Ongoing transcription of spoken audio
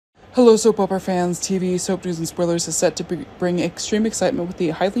Hello, soap opera fans. TV, soap news, and spoilers is set to bring extreme excitement with the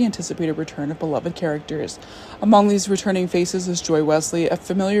highly anticipated return of beloved characters. Among these returning faces is Joy Wesley, a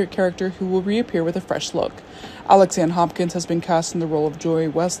familiar character who will reappear with a fresh look. AlexAnn Hopkins has been cast in the role of Joy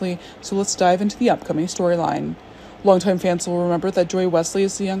Wesley, so let's dive into the upcoming storyline. Longtime fans will remember that Joy Wesley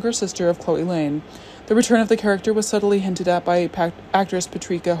is the younger sister of Chloe Lane. The return of the character was subtly hinted at by actress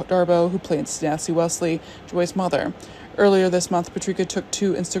Patrika Darbo, who plays Nancy Wesley, Joy's mother. Earlier this month, Patrika took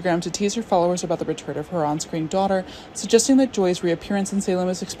to Instagram to tease her followers about the return of her on-screen daughter, suggesting that Joy's reappearance in Salem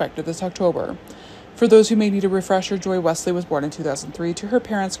is expected this October. For those who may need a refresher, Joy Wesley was born in 2003 to her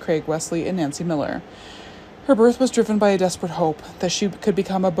parents Craig Wesley and Nancy Miller. Her birth was driven by a desperate hope that she could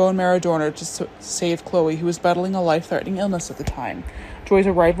become a bone marrow donor to save Chloe, who was battling a life-threatening illness at the time. Joy's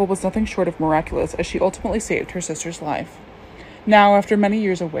arrival was nothing short of miraculous, as she ultimately saved her sister's life. Now, after many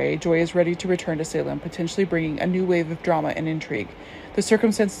years away, Joy is ready to return to Salem, potentially bringing a new wave of drama and intrigue. The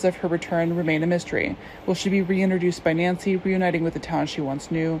circumstances of her return remain a mystery. Will she be reintroduced by Nancy, reuniting with the town she once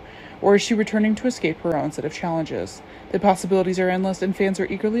knew, or is she returning to escape her own set of challenges? The possibilities are endless, and fans are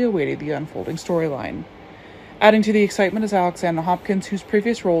eagerly awaiting the unfolding storyline. Adding to the excitement is AlexAnn Hopkins, whose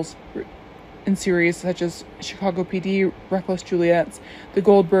previous roles in series such as Chicago PD, Reckless Juliets, The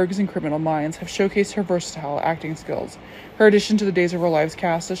Goldbergs, and Criminal Minds have showcased her versatile acting skills. Her addition to the Days of Our Lives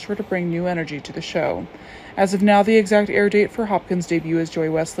cast is sure to bring new energy to the show. As of now, the exact air date for Hopkins' debut as Joy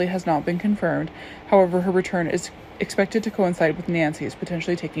Wesley has not been confirmed. However, her return is expected to coincide with Nancy's,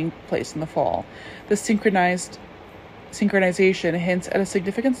 potentially taking place in the fall. This synchronization hints at a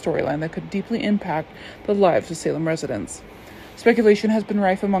significant storyline that could deeply impact the lives of Salem residents. Speculation has been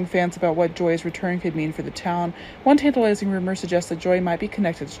rife among fans about what Joy's return could mean for the town. One tantalizing rumor suggests that Joy might be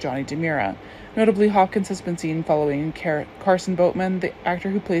connected to Johnny DeMira. Notably, Hopkins has been seen following Carson Boatman, the actor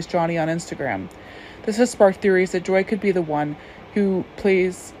who plays Johnny, on Instagram. This has sparked theories that Joy could be the one who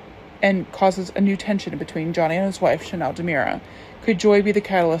plays and causes a new tension between Johnny and his wife, Chanel DeMira. Could Joy be the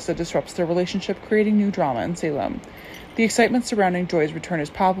catalyst that disrupts their relationship, creating new drama in Salem? The excitement surrounding Joy's return is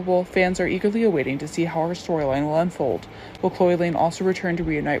palpable. Fans are eagerly awaiting to see how her storyline will unfold. Will Chloe Lane also return to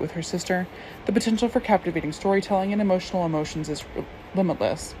reunite with her sister? The potential for captivating storytelling and emotional emotions is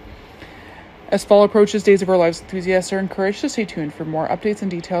limitless. As fall approaches, Days of Our Lives enthusiasts are encouraged to stay tuned for more updates and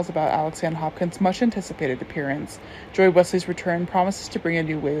details about AlexAnn Hopkins' much-anticipated appearance. Joy Wesley's return promises to bring a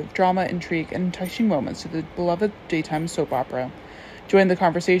new wave of drama, intrigue, and touching moments to the beloved daytime soap opera. Join the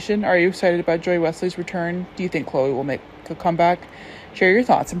conversation. Are you excited about Joy Wesley's return? Do you think Chloe will make a comeback? Share your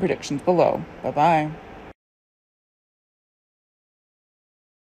thoughts and predictions below. Bye-bye.